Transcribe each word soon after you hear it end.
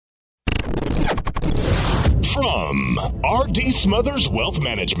From R.D. Smothers Wealth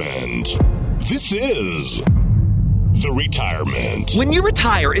Management, this is The Retirement. When you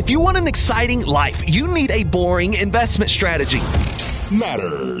retire, if you want an exciting life, you need a boring investment strategy.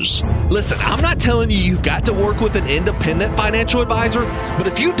 Matters. Listen, I'm not telling you you've got to work with an independent financial advisor, but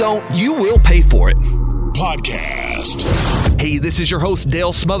if you don't, you will pay for it. Podcast. Hey, this is your host,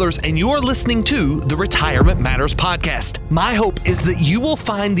 Dale Smothers, and you're listening to the Retirement Matters Podcast. My hope is that you will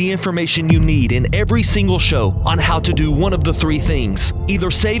find the information you need in every single show on how to do one of the three things: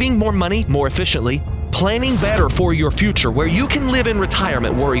 either saving more money more efficiently, planning better for your future where you can live in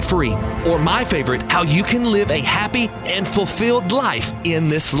retirement worry-free, or my favorite, how you can live a happy and fulfilled life in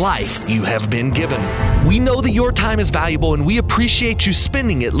this life you have been given. We know that your time is valuable, and we appreciate you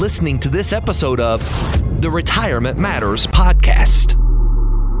spending it listening to this episode of the Retirement Matters Podcast.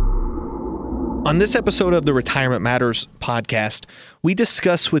 On this episode of the Retirement Matters Podcast, we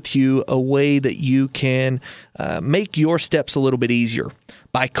discuss with you a way that you can make your steps a little bit easier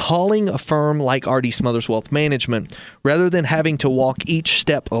by calling a firm like R.D. Smothers Wealth Management, rather than having to walk each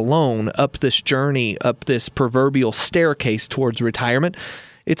step alone up this journey, up this proverbial staircase towards retirement.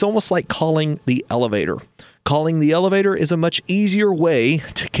 It's almost like calling the elevator. Calling the elevator is a much easier way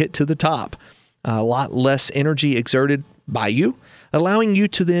to get to the top. A lot less energy exerted by you, allowing you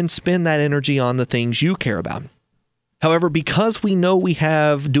to then spend that energy on the things you care about. However, because we know we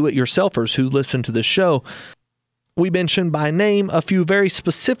have do-it-yourselfers who listen to this show, we mention by name a few very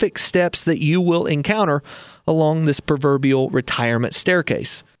specific steps that you will encounter along this proverbial retirement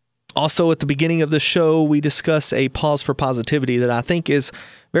staircase. Also, at the beginning of the show, we discuss a pause for positivity that I think is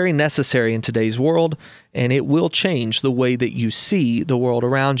very necessary in today's world, and it will change the way that you see the world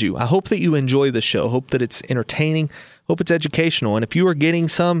around you. I hope that you enjoy the show. Hope that it's entertaining. Hope it's educational. And if you are getting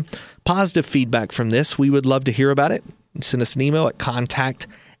some positive feedback from this, we would love to hear about it. Send us an email at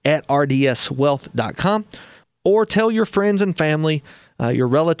contact@rdswealth.com, or tell your friends and family, your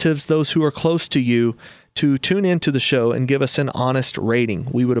relatives, those who are close to you, to tune into the show and give us an honest rating.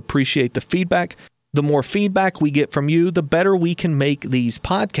 We would appreciate the feedback. The more feedback we get from you, the better we can make these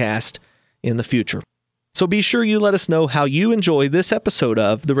podcasts in the future. So be sure you let us know how you enjoy this episode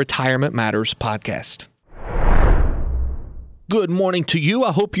of the Retirement Matters Podcast. Good morning to you.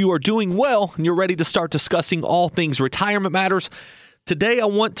 I hope you are doing well and you're ready to start discussing all things retirement matters. Today, I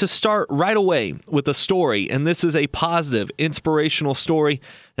want to start right away with a story, and this is a positive, inspirational story.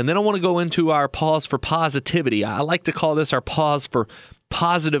 And then I want to go into our pause for positivity. I like to call this our pause for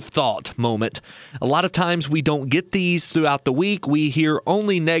positive thought moment. A lot of times we don't get these throughout the week. We hear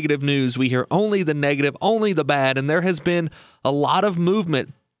only negative news. We hear only the negative, only the bad. And there has been a lot of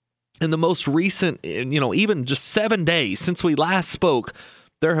movement in the most recent, even just 7 days since we last spoke.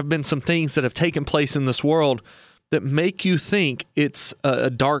 There have been some things that have taken place in this world that make you think it's a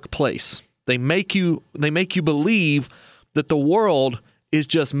dark place. They make you believe that the world is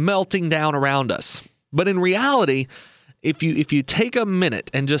just melting down around us. But in reality, if you take a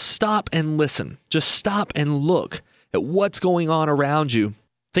minute and just stop and listen, just stop and look at what's going on around you,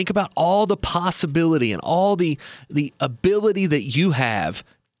 think about all the possibility and all the ability that you have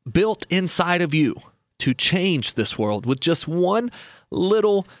built inside of you to change this world with just one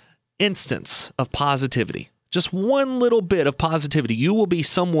little instance of positivity. Just one little bit of positivity. You will be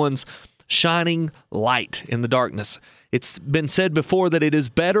someone's shining light in the darkness. It's been said before that it is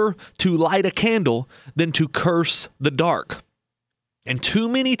better to light a candle than to curse the dark. And too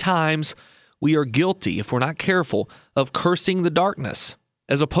many times we are guilty, if we're not careful, of cursing the darkness,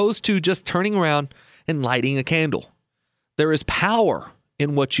 as opposed to just turning around and lighting a candle. There is power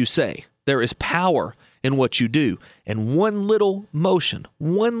in what you say. There is power in what you do. And one little motion,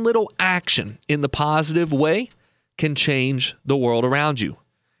 one little action in the positive way can change the world around you.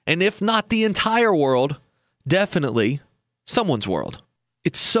 And if not the entire world, definitely someone's world.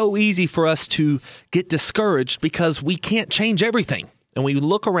 It's so easy for us to get discouraged because we can't change everything. And we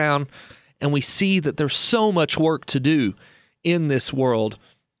look around and we see that there's so much work to do in this world.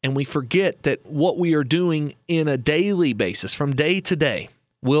 And we forget that what we are doing in a daily basis, from day to day,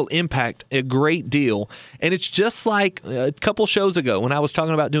 will impact a great deal. And it's just like a couple shows ago when I was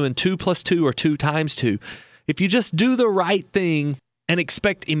talking about doing 2 + 2 or 2 × 2. If you just do the right thing and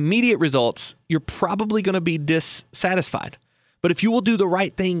expect immediate results, you're probably going to be dissatisfied. But if you will do the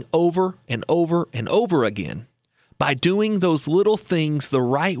right thing over and over and over again, by doing those little things the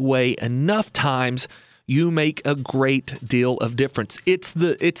right way enough times, you make a great deal of difference. It's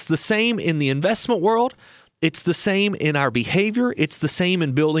the same in the investment world. It's the same in our behavior. It's the same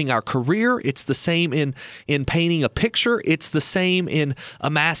in building our career. It's the same in painting a picture. It's the same in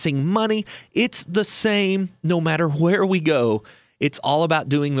amassing money. It's the same no matter where we go. It's all about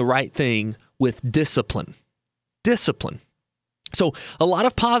doing the right thing with discipline. discipline. So a lot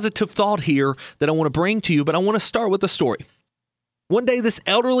of positive thought here that I want to bring to you, but I want to start with a story. One day, this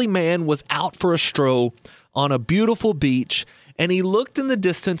elderly man was out for a stroll on a beautiful beach, and he looked in the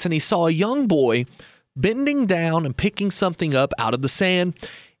distance and he saw a young boy bending down and picking something up out of the sand.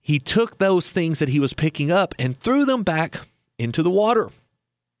 He took those things that he was picking up and threw them back into the water.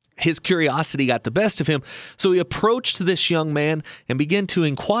 His curiosity got the best of him, so he approached this young man and began to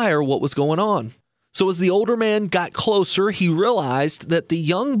inquire what was going on. So as the older man got closer, he realized that the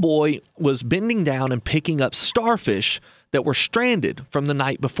young boy was bending down and picking up starfish that were stranded from the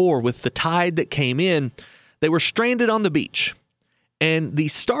night before. With the tide that came in, they were stranded on the beach, and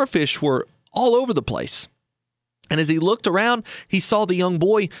these starfish were all over the place. And as he looked around, he saw the young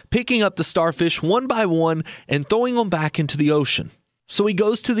boy picking up the starfish one by one and throwing them back into the ocean. So he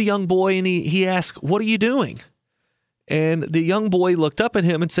goes to the young boy and he asks, "What are you doing?" And the young boy looked up at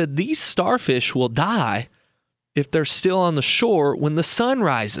him and said, "These starfish will die if they're still on the shore when the sun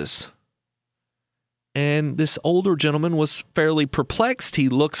rises." And this older gentleman was fairly perplexed. He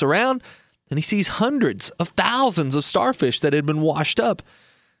looks around and he sees hundreds of thousands of starfish that had been washed up.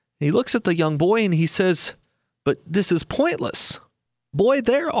 He looks at the young boy and he says, "But this is pointless. Boy,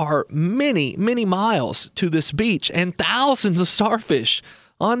 there are many, many miles to this beach and thousands of starfish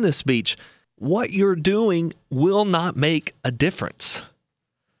on this beach. What you're doing will not make a difference."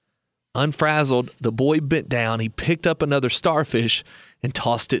 Unfrazzled, the boy bent down, he picked up another starfish and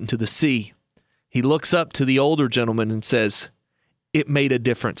tossed it into the sea. He looks up to the older gentleman and says, "It made a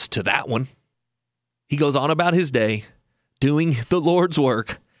difference to that one." He goes on about his day, doing the Lord's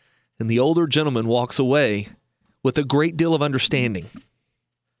work, and the older gentleman walks away with a great deal of understanding.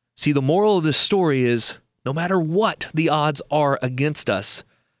 See, the moral of this story is, no matter what the odds are against us,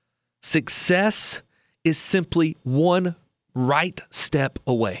 success is simply one right step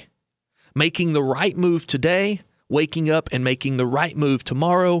away. Making the right move today, waking up and making the right move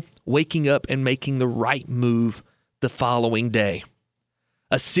tomorrow, waking up and making the right move the following day.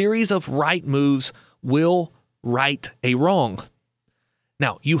 A series of right moves will right a wrong.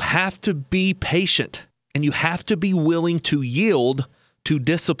 Now, you have to be patient and you have to be willing to yield to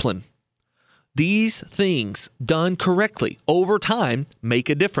discipline. These things done correctly over time make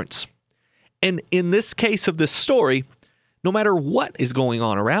a difference. And in this case of this story, no matter what is going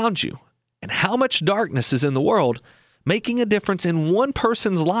on around you and how much darkness is in the world, making a difference in one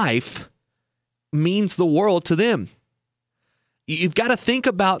person's life means the world to them. You've got to think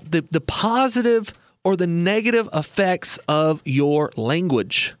about the positive or the negative effects of your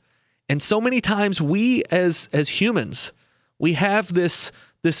language. And so many times we as humans, we have this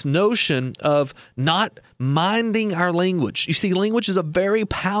notion of not minding our language. You see, language is a very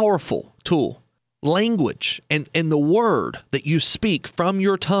powerful tool. Language and the word that you speak from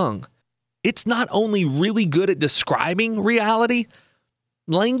your tongue, it's not only really good at describing reality,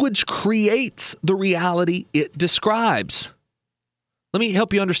 language creates the reality it describes. Let me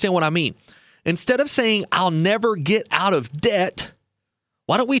help you understand what I mean. Instead of saying, "I'll never get out of debt,"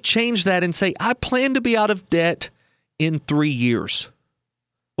 why don't we change that and say, "I plan to be out of debt in 3 years"?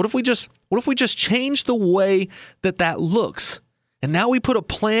 What if we just change the way that looks? And now we put a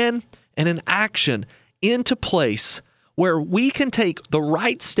plan and an action into place where we can take the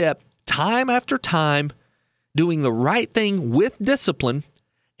right step time after time, doing the right thing with discipline,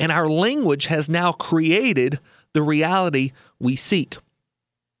 and our language has now created the reality we seek.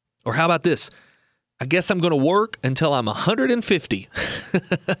 Or how about this? I guess I'm going to work until I'm 150.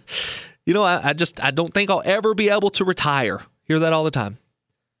 I don't think I'll ever be able to retire. Hear that all the time.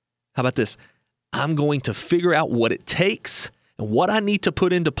 How about this? I'm going to figure out what it takes and what I need to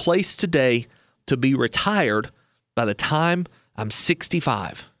put into place today to be retired by the time I'm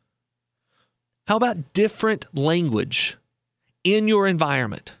 65. How about different language in your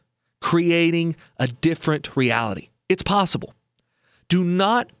environment, creating a different reality? It's possible. Do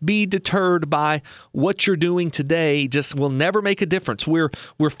not be deterred by what you're doing today. Just will never make a difference. We're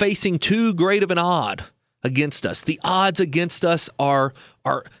facing too great of an odd against us. The odds against us are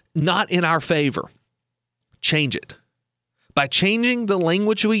not in our favor. Change it. By changing the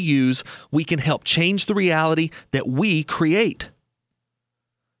language we use, we can help change the reality that we create.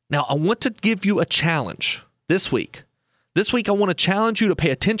 Now, I want to give you a challenge this week. This week, I want to challenge you to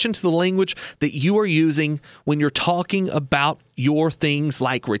pay attention to the language that you are using when you're talking about your things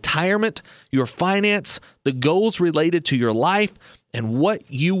like retirement, your finance, the goals related to your life, and what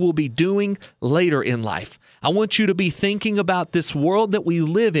you will be doing later in life. I want you to be thinking about this world that we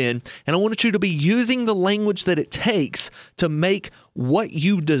live in, and I want you to be using the language that it takes to make what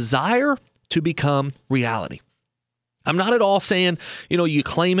you desire to become reality. I'm not at all saying, you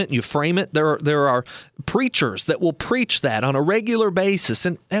claim it and you frame it. There are preachers that will preach that on a regular basis.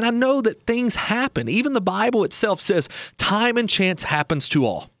 And I know that things happen. Even the Bible itself says time and chance happens to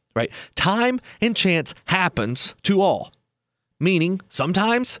all, right? Time and chance happens to all. Meaning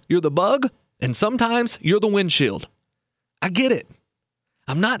sometimes you're the bug and sometimes you're the windshield. I get it.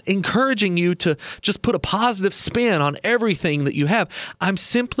 I'm not encouraging you to just put a positive spin on everything that you have. I'm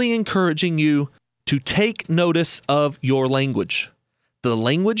simply encouraging you to take notice of your language. The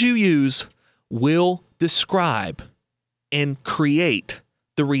language you use will describe and create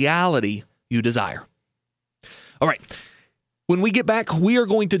the reality you desire. All right. When we get back, we are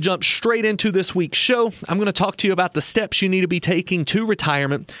going to jump straight into this week's show. I'm going to talk to you about the steps you need to be taking to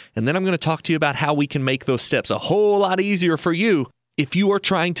retirement, and then I'm going to talk to you about how we can make those steps a whole lot easier for you if you are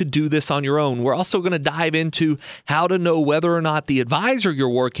trying to do this on your own. We're also going to dive into how to know whether or not the advisor you're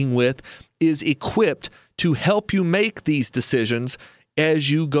working with is equipped to help you make these decisions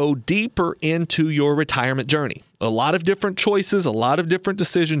as you go deeper into your retirement journey. A lot of different choices, a lot of different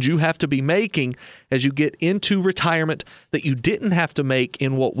decisions you have to be making as you get into retirement that you didn't have to make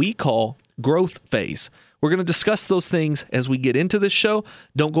in what we call growth phase. We're going to discuss those things as we get into this show.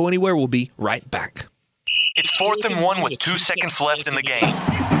 Don't go anywhere. We'll be right back. It's 4th and 1 with 2 seconds left in the game.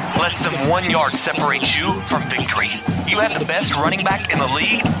 Less than 1 yard separates you from victory. You have the best running back in the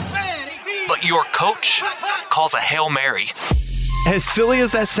league, but your coach calls a Hail Mary. As silly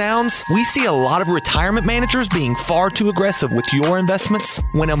as that sounds, we see a lot of retirement managers being far too aggressive with your investments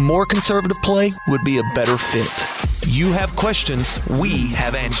when a more conservative play would be a better fit. You have questions, we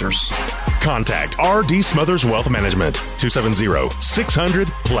have answers. Contact R.D. Smothers Wealth Management,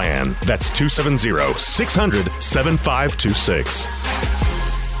 270-600-PLAN. That's 270-600-7526.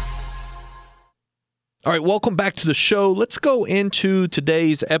 All right, welcome back to the show. Let's go into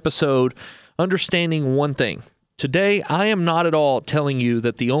today's episode understanding one thing. Today, I am not at all telling you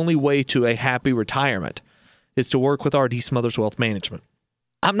that the only way to a happy retirement is to work with R.D. Smothers Wealth Management.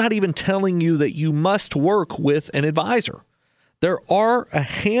 I'm not even telling you that you must work with an advisor. There are a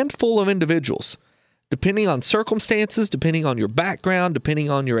handful of individuals, depending on circumstances, depending on your background,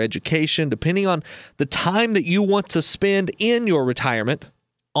 depending on your education, depending on the time that you want to spend in your retirement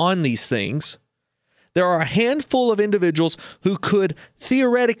on these things. There are a handful of individuals who could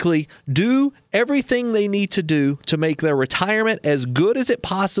theoretically do everything they need to do to make their retirement as good as it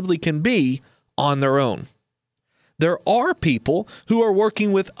possibly can be on their own. There are people who are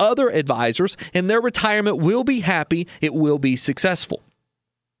working with other advisors, and their retirement will be happy, it will be successful.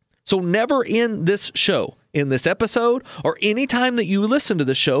 So never in this show, in this episode, or any time that you listen to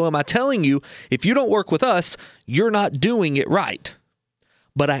the show, am I telling you, if you don't work with us, you're not doing it right.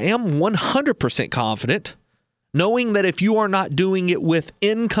 But I am 100% confident, knowing that if you are not doing it with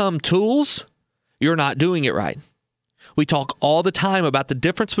income tools, you're not doing it right. We talk all the time about the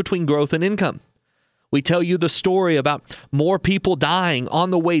difference between growth and income. We tell you the story about more people dying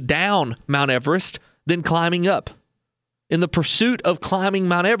on the way down Mount Everest than climbing up. In the pursuit of climbing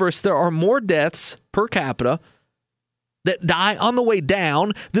Mount Everest, there are more deaths per capita that die on the way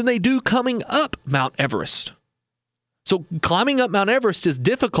down than they do coming up Mount Everest. So climbing up Mount Everest is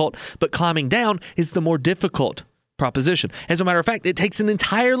difficult, but climbing down is the more difficult proposition. As a matter of fact, it takes an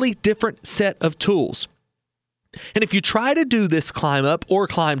entirely different set of tools. And if you try to do this climb up or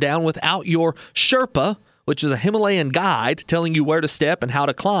climb down without your Sherpa, which is a Himalayan guide telling you where to step and how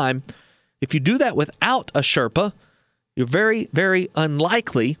to climb, if you do that without a Sherpa, you're very, very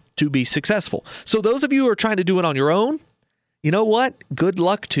unlikely to be successful. So those of you who are trying to do it on your own, you know what? Good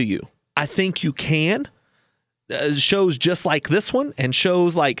luck to you. I think you can. Shows just like this one and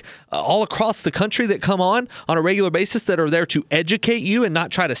shows like all across the country that come on a regular basis that are there to educate you and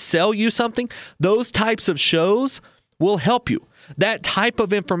not try to sell you something. Those types of shows will help you. That type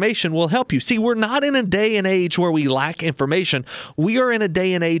of information will help you. See, we're not in a day and age where we lack information. We are in a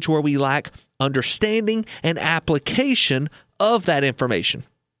day and age where we lack understanding and application of that information.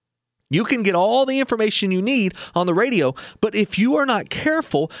 You can get all the information you need on the radio, but if you are not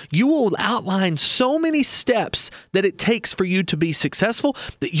careful, you will outline so many steps that it takes for you to be successful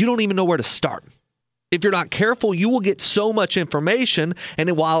that you don't even know where to start. If you're not careful, you will get so much information, and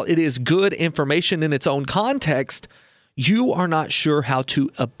while it is good information in its own context, you are not sure how to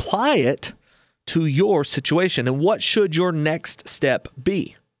apply it to your situation and what should your next step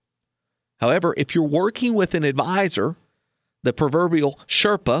be. However, if you're working with an advisor, the proverbial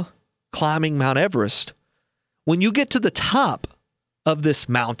Sherpa, climbing Mount Everest, when you get to the top of this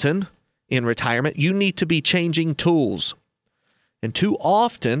mountain in retirement, you need to be changing tools. And too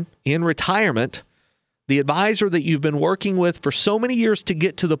often in retirement, the advisor that you've been working with for so many years to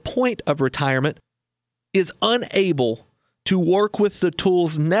get to the point of retirement is unable to work with the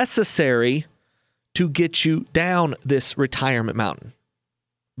tools necessary to get you down this retirement mountain.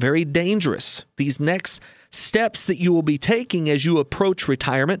 Very dangerous. These next steps that you will be taking as you approach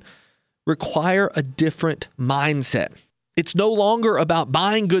retirement require a different mindset. It's no longer about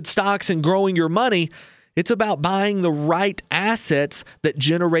buying good stocks and growing your money. It's about buying the right assets that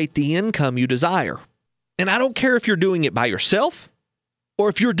generate the income you desire. And I don't care if you're doing it by yourself or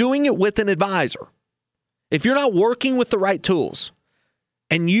if you're doing it with an advisor. If you're not working with the right tools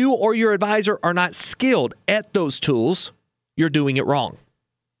and you or your advisor are not skilled at those tools, you're doing it wrong.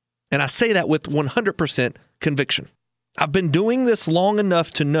 And I say that with 100% conviction. I've been doing this long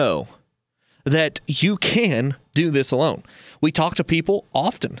enough to know that you can do this alone. We talk to people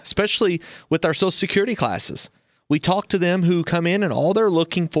often, especially with our Social Security classes. We talk to them who come in and all they're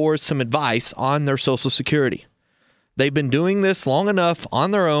looking for is some advice on their Social Security. They've been doing this long enough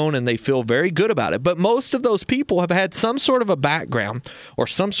on their own and they feel very good about it. But most of those people have had some sort of a background or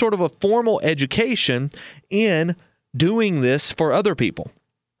some sort of a formal education in doing this for other people.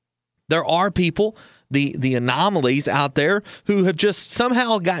 There are people, the anomalies out there, who have just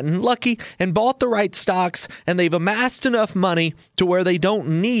somehow gotten lucky and bought the right stocks, and they've amassed enough money to where they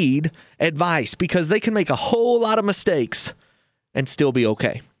don't need advice because they can make a whole lot of mistakes and still be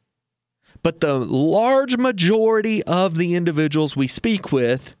okay. But the large majority of the individuals we speak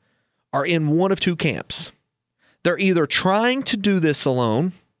with are in one of two camps. They're either trying to do this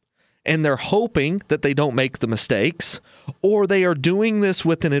alone, and they're hoping that they don't make the mistakes, or they are doing this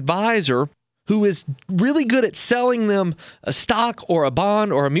with an advisor who is really good at selling them a stock or a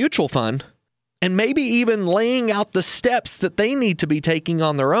bond or a mutual fund, and maybe even laying out the steps that they need to be taking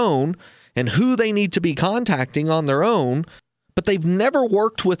on their own and who they need to be contacting on their own, but they've never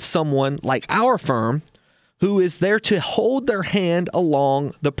worked with someone like our firm who is there to hold their hand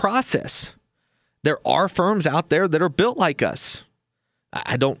along the process. There are firms out there that are built like us.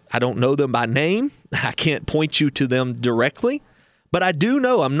 I don't know them by name. I can't point you to them directly, but I do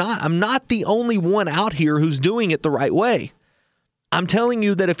know I'm not the only one out here who's doing it the right way. I'm telling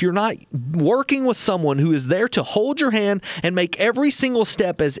you that if you're not working with someone who is there to hold your hand and make every single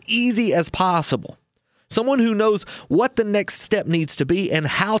step as easy as possible, someone who knows what the next step needs to be and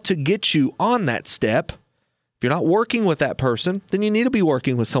how to get you on that step, if you're not working with that person, then you need to be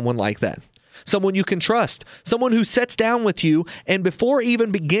working with someone like that. Someone you can trust, someone who sits down with you and before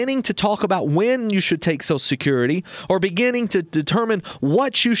even beginning to talk about when you should take Social Security or beginning to determine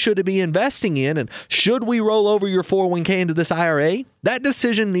what you should be investing in and should we roll over your 401k into this IRA, that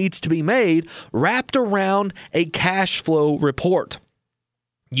decision needs to be made wrapped around a cash flow report.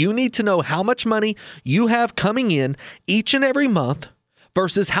 You need to know how much money you have coming in each and every month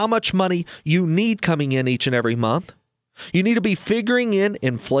versus how much money you need coming in each and every month. You need to be figuring in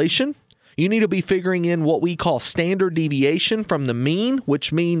inflation. You need to be figuring in what we call standard deviation from the mean,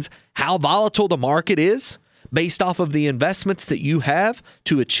 which means how volatile the market is based off of the investments that you have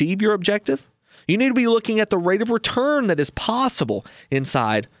to achieve your objective. You need to be looking at the rate of return that is possible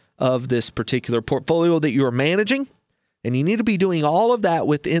inside of this particular portfolio that you're managing. And you need to be doing all of that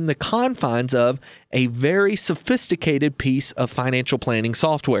within the confines of a very sophisticated piece of financial planning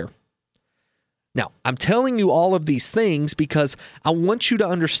software. Now, I'm telling you all of these things because I want you to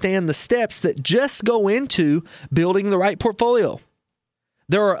understand the steps that just go into building the right portfolio.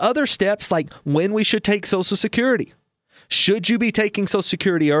 There are other steps like when we should take Social Security. Should you be taking Social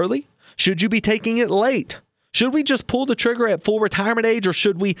Security early? Should you be taking it late? Should we just pull the trigger at full retirement age, or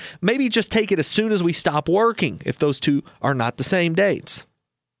should we maybe just take it as soon as we stop working if those two are not the same dates?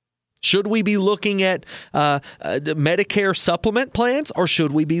 Should we be looking at the Medicare supplement plans, or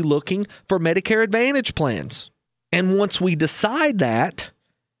should we be looking for Medicare Advantage plans? And once we decide that,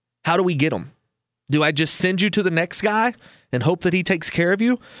 how do we get them? Do I just send you to the next guy and hope that he takes care of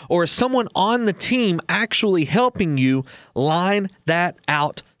you? Or is someone on the team actually helping you line that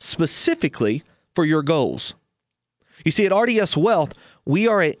out specifically for your goals? You see, at RDS Wealth, we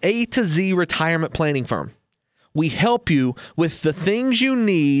are an A to Z retirement planning firm. We help you with the things you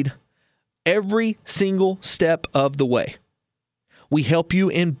need every single step of the way. We help you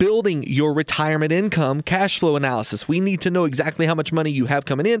in building your retirement income cash flow analysis. We need to know exactly how much money you have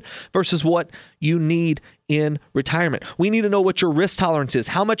coming in versus what you need in retirement. We need to know what your risk tolerance is.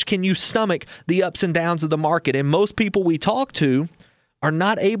 How much can you stomach the ups and downs of the market? And most people we talk to are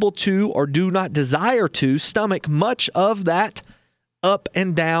not able to or do not desire to stomach much of that up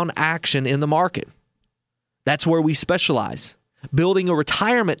and down action in the market. That's where we specialize. Building a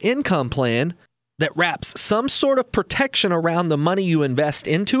retirement income plan that wraps some sort of protection around the money you invest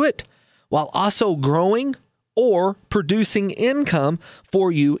into it while also growing or producing income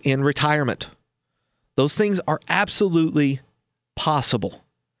for you in retirement. Those things are absolutely possible.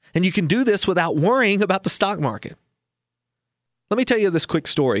 And you can do this without worrying about the stock market. Let me tell you this quick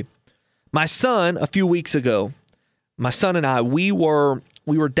story. My son, a few weeks ago, my son and I, we were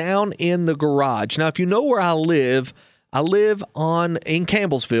down in the garage. Now, if you know where I live in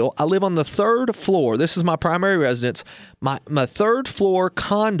Campbellsville. I live on the third floor. This is my primary residence. My third floor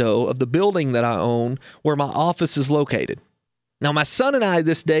condo of the building that I own, where my office is located. Now, my son and I,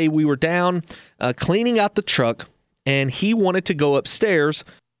 this day, we were down cleaning out the truck, and he wanted to go upstairs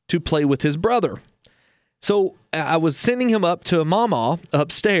to play with his brother. So I was sending him up to Mama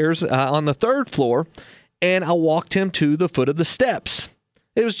upstairs on the third floor, and I walked him to the foot of the steps.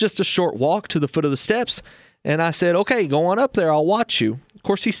 It was just a short walk to the foot of the steps, and I said, okay, go on up there. I'll watch you. Of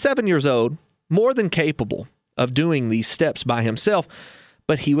course, he's 7 years old, more than capable of doing these steps by himself,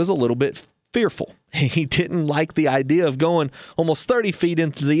 but he was a little bit fearful. He didn't like the idea of going almost 30 feet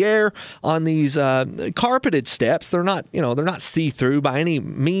into the air on these carpeted steps. They're not see-through by any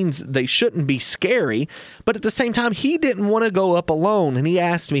means. They shouldn't be scary, but at the same time, he didn't want to go up alone, and he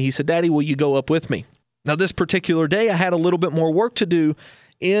asked me, he said, Daddy, will you go up with me? Now, this particular day, I had a little bit more work to do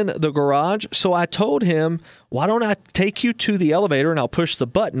in the garage, so I told him, why don't I take you to the elevator and I'll push the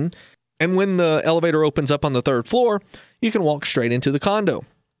button, and when the elevator opens up on the third floor, you can walk straight into the condo.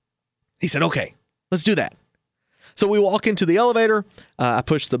 He said, okay, let's do that. So we walk into the elevator. I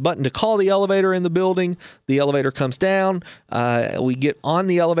push the button to call the elevator in the building. The elevator comes down. We get on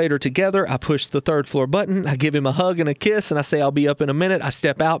the elevator together. I push the third floor button. I give him a hug and a kiss, and I say, I'll be up in a minute. I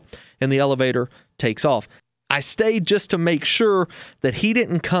step out, and the elevator takes off. I stayed just to make sure that he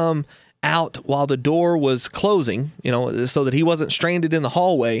didn't come out while the door was closing, so that he wasn't stranded in the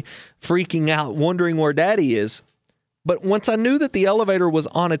hallway, freaking out, wondering where Daddy is. But once I knew that the elevator was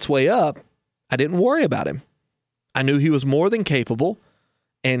on its way up, I didn't worry about him. I knew he was more than capable,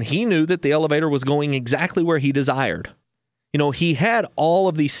 and he knew that the elevator was going exactly where he desired. He had all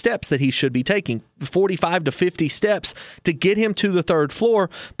of these steps that he should be taking, 45 to 50 steps to get him to the third floor,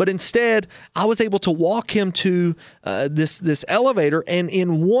 but instead, I was able to walk him to this elevator, and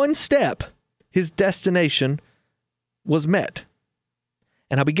in one step, his destination was met.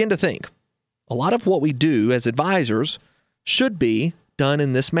 And I began to think, a lot of what we do as advisors should be done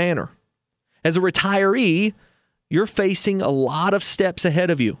in this manner. As a retiree, you're facing a lot of steps ahead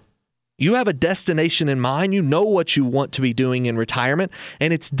of you. You have a destination in mind. You know what you want to be doing in retirement,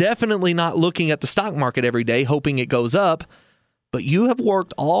 and it's definitely not looking at the stock market every day hoping it goes up, but you have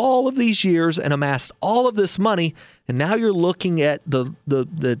worked all of these years and amassed all of this money, and now you're looking at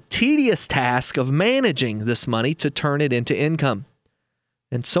the tedious task of managing this money to turn it into income.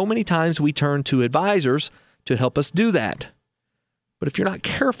 And so many times we turn to advisors to help us do that. But if you're not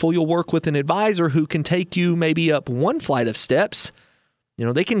careful, you'll work with an advisor who can take you maybe up one flight of steps.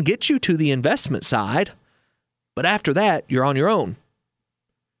 They can get you to the investment side, but after that, you're on your own.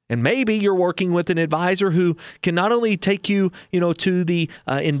 And maybe you're working with an advisor who can not only take you, to the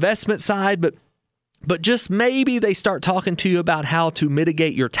investment side, but just maybe they start talking to you about how to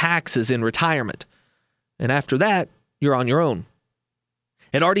mitigate your taxes in retirement. And after that, you're on your own.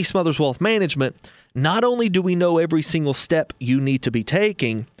 At R.D. Smothers Wealth Management, not only do we know every single step you need to be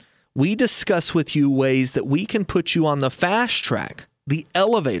taking, we discuss with you ways that we can put you on the fast track, the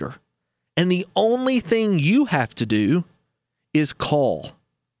elevator, and the only thing you have to do is call.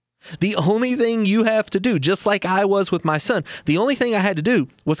 The only thing you have to do, just like I was with my son, the only thing I had to do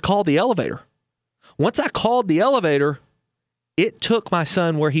was call the elevator. Once I called the elevator, it took my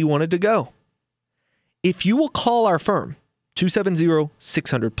son where he wanted to go. If you will call our firm,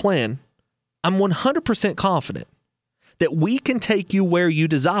 270-600-PLAN, I'm 100% confident that we can take you where you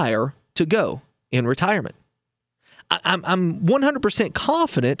desire to go in retirement. I'm 100%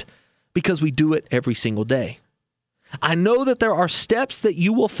 confident because we do it every single day. I know that there are steps that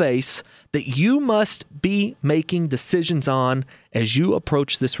you will face that you must be making decisions on as you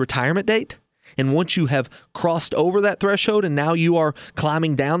approach this retirement date. And once you have crossed over that threshold and now you are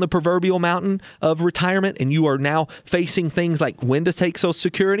climbing down the proverbial mountain of retirement and you are now facing things like when to take Social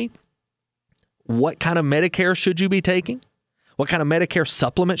Security, what kind of Medicare should you be taking? What kind of Medicare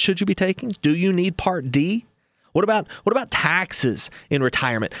supplement should you be taking? Do you need Part D? What about taxes in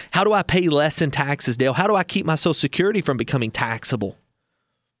retirement? How do I pay less in taxes, Dale? How do I keep my Social Security from becoming taxable?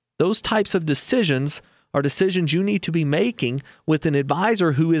 Those types of decisions are decisions you need to be making with an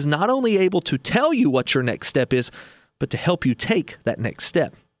advisor who is not only able to tell you what your next step is, but to help you take that next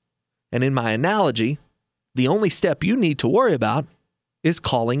step. And in my analogy, the only step you need to worry about is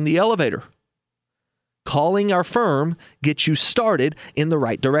calling the elevator. Calling our firm gets you started in the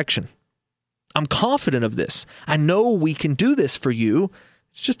right direction. I'm confident of this. I know we can do this for you,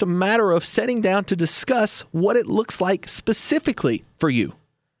 It's just a matter of sitting down to discuss what it looks like specifically for you.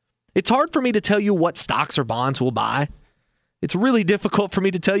 It's hard for me to tell you what stocks or bonds we'll buy. It's really difficult for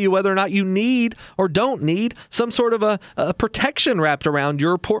me to tell you whether or not you need or don't need some sort of a protection wrapped around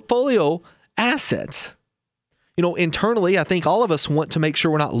your portfolio assets. Internally, I think all of us want to make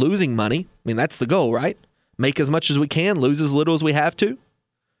sure we're not losing money. I mean, that's the goal, right? Make as much as we can, lose as little as we have to.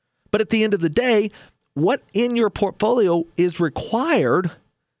 But at the end of the day, what in your portfolio is required?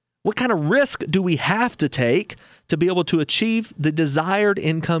 What kind of risk do we have to take to be able to achieve the desired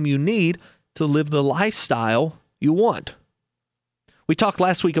income you need to live the lifestyle you want? We talked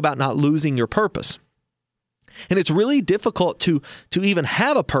last week about not losing your purpose. And it's really difficult to even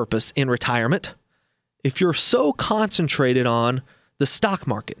have a purpose in retirement if you're so concentrated on the stock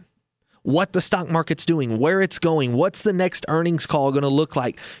market, what the stock market's doing, where it's going, what's the next earnings call going to look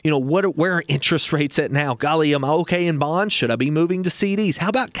like? Where are interest rates at now? Golly, am I okay in bonds? Should I be moving to CDs? How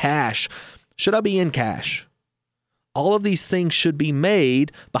about cash? Should I be in cash? All of these things should be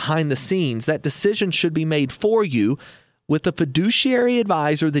made behind the scenes. That decision should be made for you with a fiduciary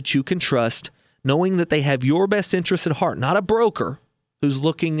advisor that you can trust, knowing that they have your best interest at heart, not a broker who's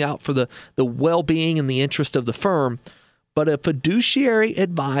looking out for the well-being and the interest of the firm, but a fiduciary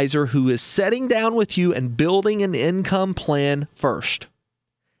advisor who is sitting down with you and building an income plan first.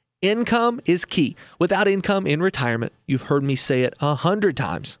 Income is key. Without income in retirement, you've heard me say it 100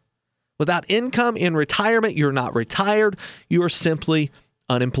 times. Without income in retirement, you're not retired. You are simply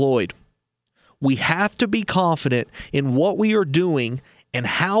unemployed. We have to be confident in what we are doing and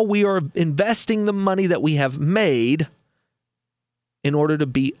how we are investing the money that we have made in order to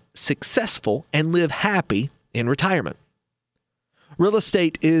be successful and live happy in retirement. Real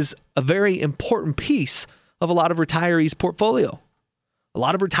estate is a very important piece of a lot of retirees' portfolio. A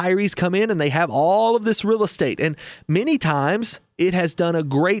lot of retirees come in and they have all of this real estate, and many times it has done a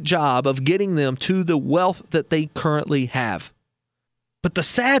great job of getting them to the wealth that they currently have. But the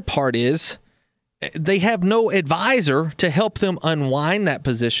sad part is they have no advisor to help them unwind that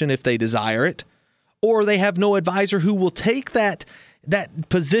position if they desire it, or they have no advisor who will take that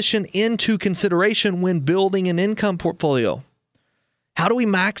position into consideration when building an income portfolio. How do we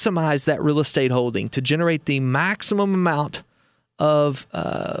maximize that real estate holding to generate the maximum amount of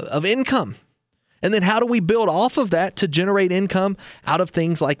income? And then how do we build off of that to generate income out of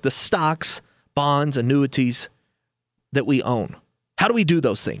things like the stocks, bonds, annuities that we own? How do we do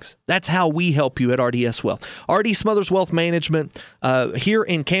those things? That's how we help you at RDS Wealth. RD Smothers Wealth Management here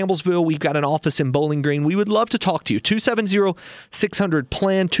in Campbellsville. We've got an office in Bowling Green. We would love to talk to you.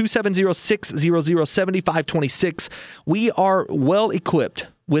 270-600-PLAN, 270-600-7526. We are well equipped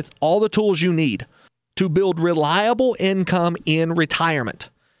with all the tools you need to build reliable income in retirement.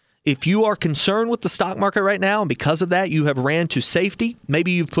 If you are concerned with the stock market right now, and because of that, you have ran to safety,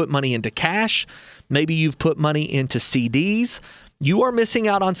 maybe you've put money into cash, maybe you've put money into CDs, you are missing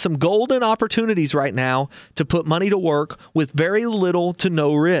out on some golden opportunities right now to put money to work with very little to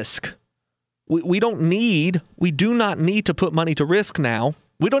no risk. We do not need to put money to risk now.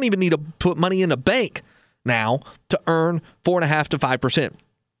 We don't even need to put money in a bank now to earn 4.5% to 5%.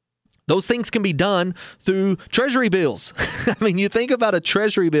 Those things can be done through treasury bills. I mean, you think about a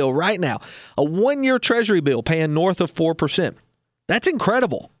treasury bill right now, a 1-year treasury bill paying north of 4%. That's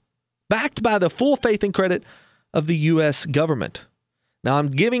incredible. Backed by the full faith and credit of the U.S. government. Now,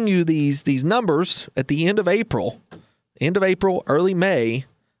 I'm giving you these numbers at the end of April, early May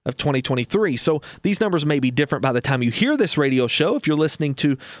of 2023. So these numbers may be different by the time you hear this radio show if you're listening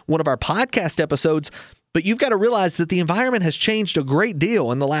to one of our podcast episodes. But you've got to realize that the environment has changed a great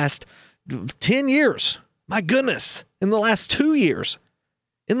deal in the last 10 years. My goodness, in the last 2 years,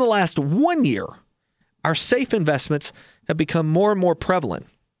 in the last 1 year, our safe investments have become more and more prevalent.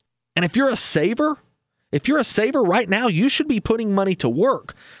 And if you're a saver right now, you should be putting money to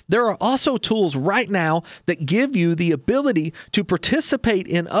work. There are also tools right now that give you the ability to participate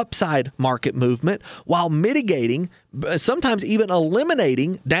in upside market movement while mitigating, sometimes even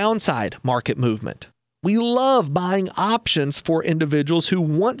eliminating downside market movement. We love buying options for individuals who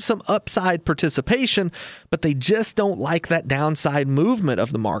want some upside participation, but they just don't like that downside movement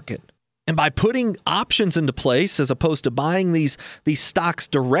of the market. And by putting options into place as opposed to buying these stocks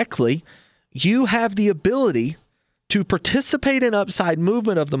directly, you have the ability to participate in upside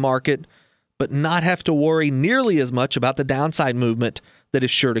movement of the market, but not have to worry nearly as much about the downside movement that is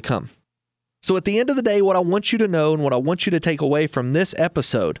sure to come. So at the end of the day, what I want you to know and what I want you to take away from this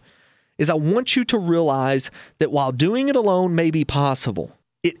episode is I want you to realize that while doing it alone may be possible,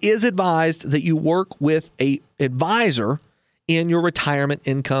 it is advised that you work with an advisor in your retirement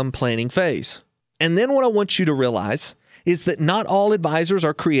income planning phase. And then what I want you to realize is that not all advisors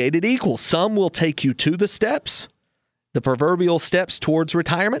are created equal. Some will take you to the steps, the proverbial steps towards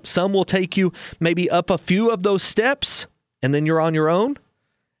retirement. Some will take you maybe up a few of those steps, and then you're on your own.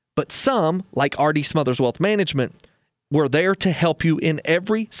 But some, like R.D. Smothers Wealth Management, we're there to help you in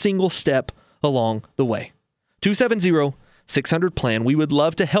every single step along the way. 270-600-PLAN. We would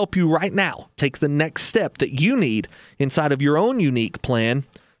love to help you right now take the next step that you need inside of your own unique plan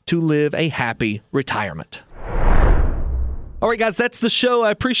to live a happy retirement. All right, guys, that's the show.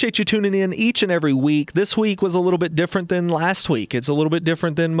 I appreciate you tuning in each and every week. This week was a little bit different than last week. It's a little bit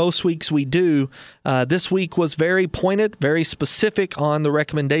different than most weeks we do. This week was very pointed, very specific on the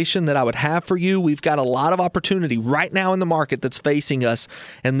recommendation that I would have for you. We've got a lot of opportunity right now in the market that's facing us,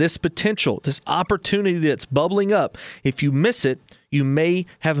 and this potential, this opportunity that's bubbling up, if you miss it, you may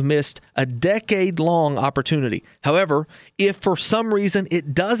have missed a decade-long opportunity. However, if for some reason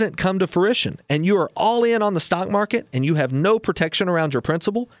it doesn't come to fruition and you are all in on the stock market and you have no protection around your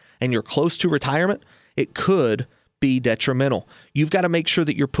principal and you're close to retirement, it could be detrimental. You've got to make sure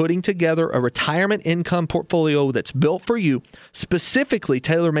that you're putting together a retirement income portfolio that's built for you, specifically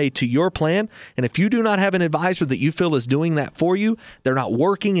tailor-made to your plan. And if you do not have an advisor that you feel is doing that for you, they're not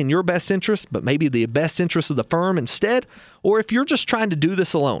working in your best interest, but maybe the best interest of the firm instead, or if you're just trying to do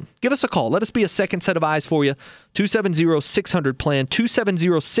this alone, give us a call. Let us be a second set of eyes for you. 270-600-PLAN,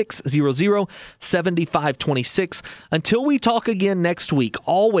 270-600-7526. Until we talk again next week,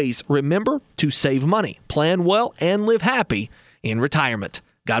 always remember to save money, plan well, and live happy in retirement.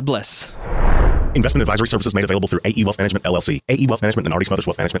 God bless. Investment advisory services made available through AE Wealth Management, LLC. AE Wealth Management and R.D. Smothers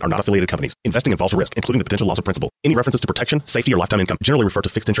Wealth Management are not affiliated companies. Investing involves risk, including the potential loss of principal. Any references to protection, safety, or lifetime income generally refer to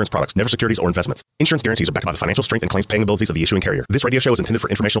fixed insurance products, never securities or investments. Insurance guarantees are backed by the financial strength and claims paying abilities of the issuing carrier. This radio show is intended for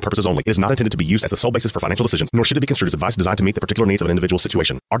informational purposes only. It is not intended to be used as the sole basis for financial decisions, nor should it be construed as advice designed to meet the particular needs of an individual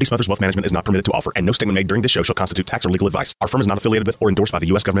situation. R.D. Smothers Wealth Management is not permitted to offer, and no statement made during this show shall constitute tax or legal advice. Our firm is not affiliated with or endorsed by the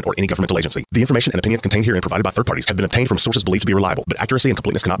U.S. government or any governmental agency. The information and opinions contained herein provided by third parties have been obtained from sources believed to be reliable, but accuracy and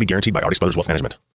completeness cannot be guaranteed by R.D. Smothers Wealth Management.